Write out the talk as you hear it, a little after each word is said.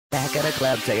Back at the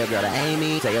club, tell your girl to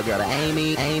Amy, tell your girl to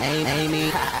Amy,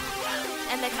 Amy.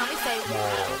 And they call me favorite.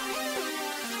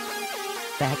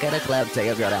 Back at the club, tell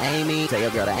your girl to Amy, tell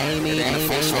your girl to Amy,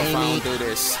 Amy. Do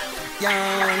this.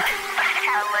 Young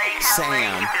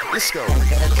Sam, let's go.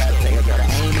 Back at the club, tell your girl to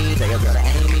Amy, tell your girl to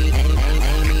Amy,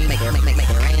 Amy. Make it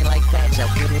rain like that.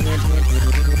 Drop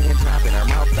in her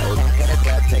mouth though. Back at the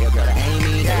club, tell your girl to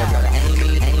Amy, tell your girl to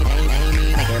Amy, Amy.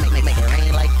 Make it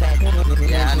rain like that.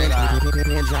 Yeah, nigga.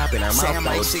 Drop in her Sam mouth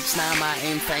like though. 6'9", I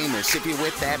ain't famous. If you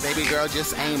with that, baby girl,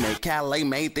 just aim it. Calais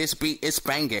made this beat, it's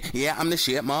banging. Yeah, I'm the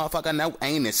shit, motherfucker, no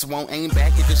anus. Won't aim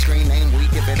back if the screen ain't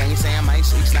weak. If it ain't Sam like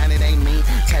 6'9", it ain't me.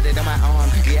 Tatted on my arm,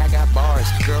 yeah, I got bars.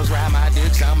 Girls ride my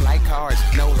dicks, I'm like cars.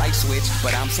 No light switch,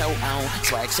 but I'm so on.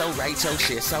 Swag so right, so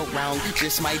shit so wrong.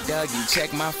 Just my Dougie,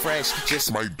 check my fresh.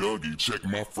 Just my Dougie, check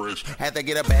my fresh. Had to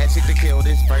get a bad chick to kill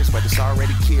this verse, but it's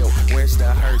already killed. Where's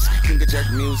the hearse? King of jerk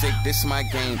music, this my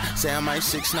game. Sam like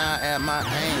 6'9" at my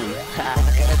aim. Damn,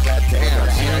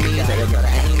 she already got it.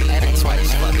 Add it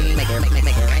twice, fuck it. Make it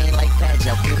rain like that.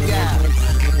 Yeah.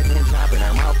 Drop in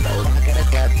her mouth though. Back at the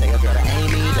club, tell your girl to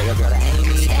Amy, tell your girl to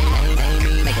Amy,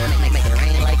 Amy. Make it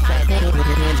rain like that.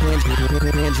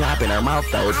 Drop in her mouth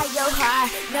though. I go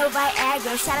hard, no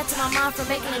Viagra. Shout out to my mom for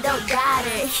making a dope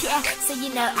daughter. Yeah, so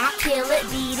you know I kill it,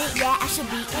 beat it. Yeah, I should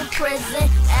be in prison.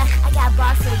 I got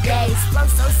bars for days. Flow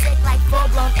so sick like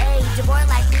full-blown age. A boy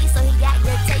like me, so he got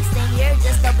good taste, and you're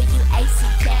just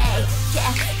W-A-C-K.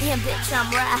 Yeah, damn bitch,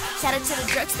 I'm raw. Shout out to the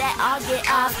jerks that all get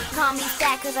off. Call me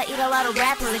fat cause I eat a lot of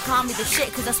rappers, and call me the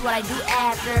shit cause that's what I do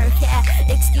after. Yeah,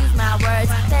 excuse my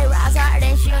words. They rise hard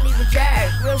and she don't even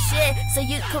jerk. Real shit, so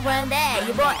you can run that.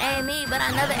 Your boy ain't me, but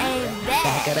I never aim back.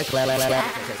 Back at the club, tell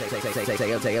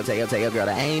your girl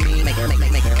to Amy, make it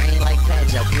rain like that.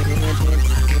 Drop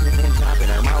in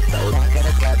her mouth though. Back at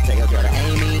the club, tell your girl to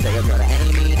Amy, tell your girl to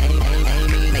Amy,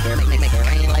 Amy. Make it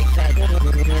rain like that.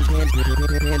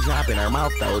 Drop in her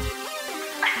mouth though.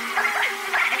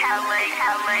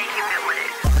 LA, you been with it.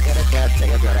 Back at the club, tell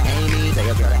your girl to Amy, tell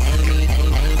your girl to Amy,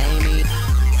 Amy.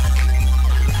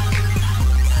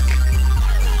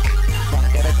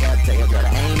 Back at the club, tell your girl to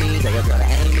Amy, tell your girl to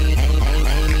Amy,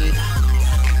 Amy.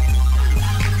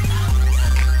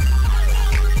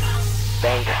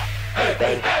 Banger,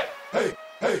 banger.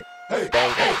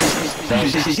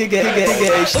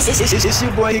 It's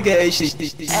your boy, Hey, see,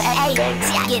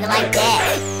 I get it like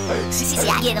that. See,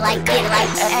 I get it like,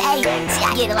 hey, see,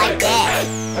 I get it like that.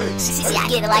 See, I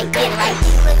get it like, you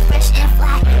look fresh and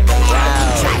fly. You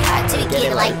try hard to get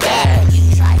it like that. You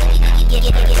try to get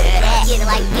it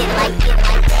like that. You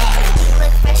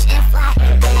look fresh and fly.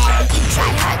 You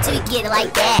try hard to get it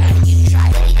like that. You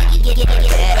try to get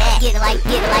it like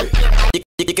that.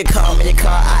 You can call me your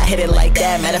car, I hit it like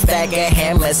that. Matter of fact, get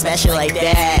hammer, smash it like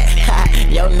that.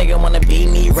 Yo nigga wanna be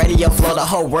me, radio flow, the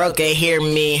whole world can hear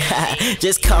me.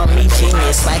 Just call me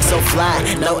genius, like so fly,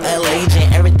 no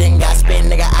allegiance. Everything I spin,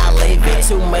 nigga, I leave it.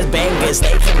 Too much bangers,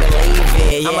 they can't believe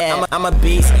it. Yeah, I'm a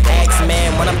beast,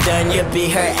 X-Man. When I'm done, you'll be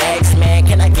her X-Man.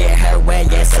 Can I get her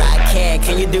wet? Yes, I can.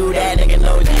 Can you do that, nigga?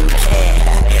 No, you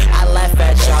can't. I laugh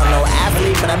at y'all, no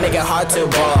athlete, but I make it hard to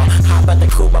ball. Hop out the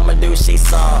coupe, I'ma do she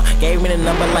saw. Gave me the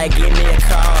number like give me a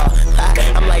call.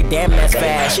 I'm like damn that's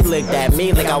fast. She looked at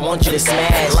me like I want you to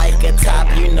smash. Like a top,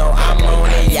 you know I'm on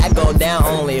it. Yeah, I go down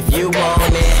only if you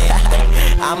want it.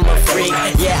 I'm a freak,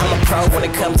 yeah I'm a pro when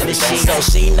it comes to the shit. So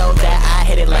she know that I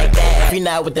hit it like that. If you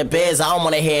not with the biz, I don't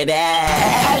wanna hear that.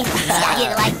 Hey, see, I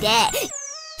get it like that.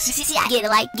 See, I get it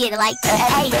like, hey, see, I get it like that.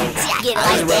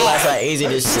 I just realized how easy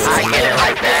this shit is. I get it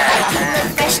like that. You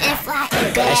look fresh and fly.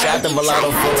 And shout out to Mulatto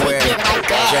for wearing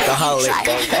Jerkaholic.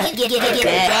 Get it like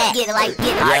that. I get it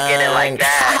like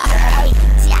that. Hey,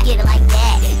 see, I get it like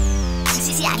that.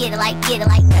 See, I get it like,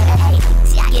 hey,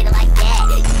 see, I get it like that.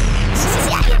 See,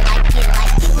 I get it like,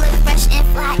 you look fresh and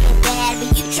fly and bad,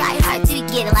 but you try hard to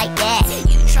get it like that.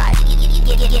 You try to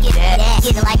get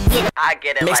it like that. I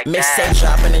get it like Mixtape that.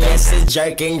 dropping and yes it's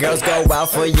jerking. Girls go out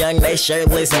for young, they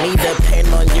shirtless. Me depend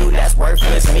on you, that's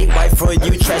worthless. Me white for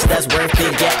you, trust that's worth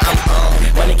it. Yeah, I'm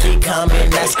when they keep coming,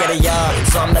 that's scared of y'all.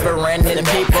 So I'm never running and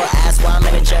people ask why I'm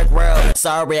in a jerk world.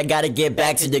 Sorry, I gotta get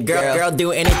back to the girl. Girl,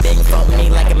 do anything for me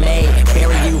like a maid.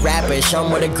 Bury you rappers, show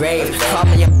 'em where the grave. Call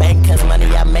me a bank, cause money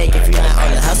I make. If you're not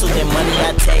on the hustle, then money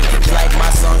I take. She like my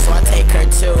song, so I take her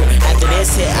too. After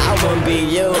this hit, I won't be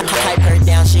you. Hype her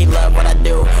down, she love what I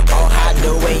do. Oh, how I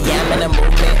do it, yeah, I'm in the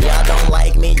movement. Y'all don't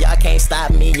like me, y'all can't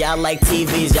stop me. Y'all like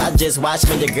TVs, y'all just watch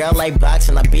me. The girl like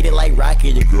boxing, I beat it like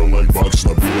Rocky. The girl like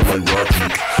boxing, I beat it like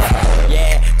Rocky.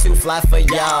 Yeah, too fly for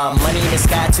y'all. Money in the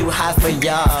sky, too high for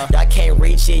y'all. Y'all can't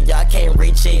reach it, y'all can't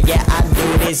reach it. Yeah, I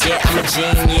do this, yeah, I'm a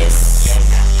genius.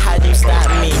 How'd you stop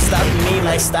me? Stop me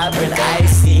like stopping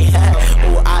icy.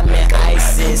 Ooh, I'm in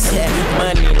ISIS.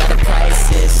 Money like the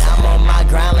prices. I'm on my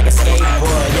grind like a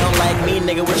skateboard. You don't like me,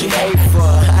 nigga, what you hate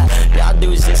for? Y'all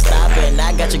dudes just stop it.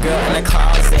 I got your girl in the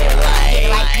closet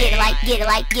like get it like get it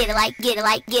like get it like get it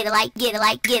like get it like get it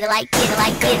like get it like get it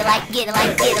like get it like get it like get it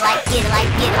like get it like get it like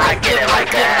get it like get it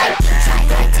like try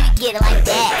hard to get it like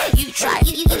that. You try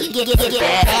you get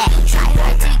that. Try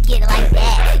hard to get it like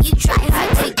that. You try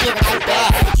hard to get it like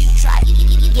that. You try you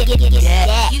get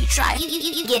that. You try you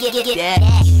get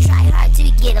that. You try hard to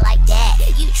get it like that.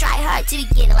 You try hard to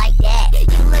get it like that.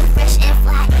 You look fresh and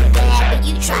fly and bad, but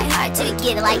you try hard to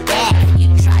get it like that. You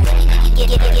try you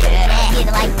get that. Get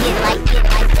it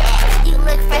like that. You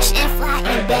look fresh and fly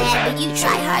and bad, but you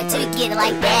try hard to get it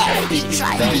like that. You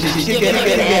try get it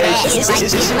like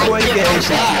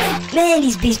that. Man,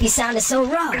 these beats be sounding so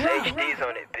raw. HD's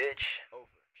on it, bitch.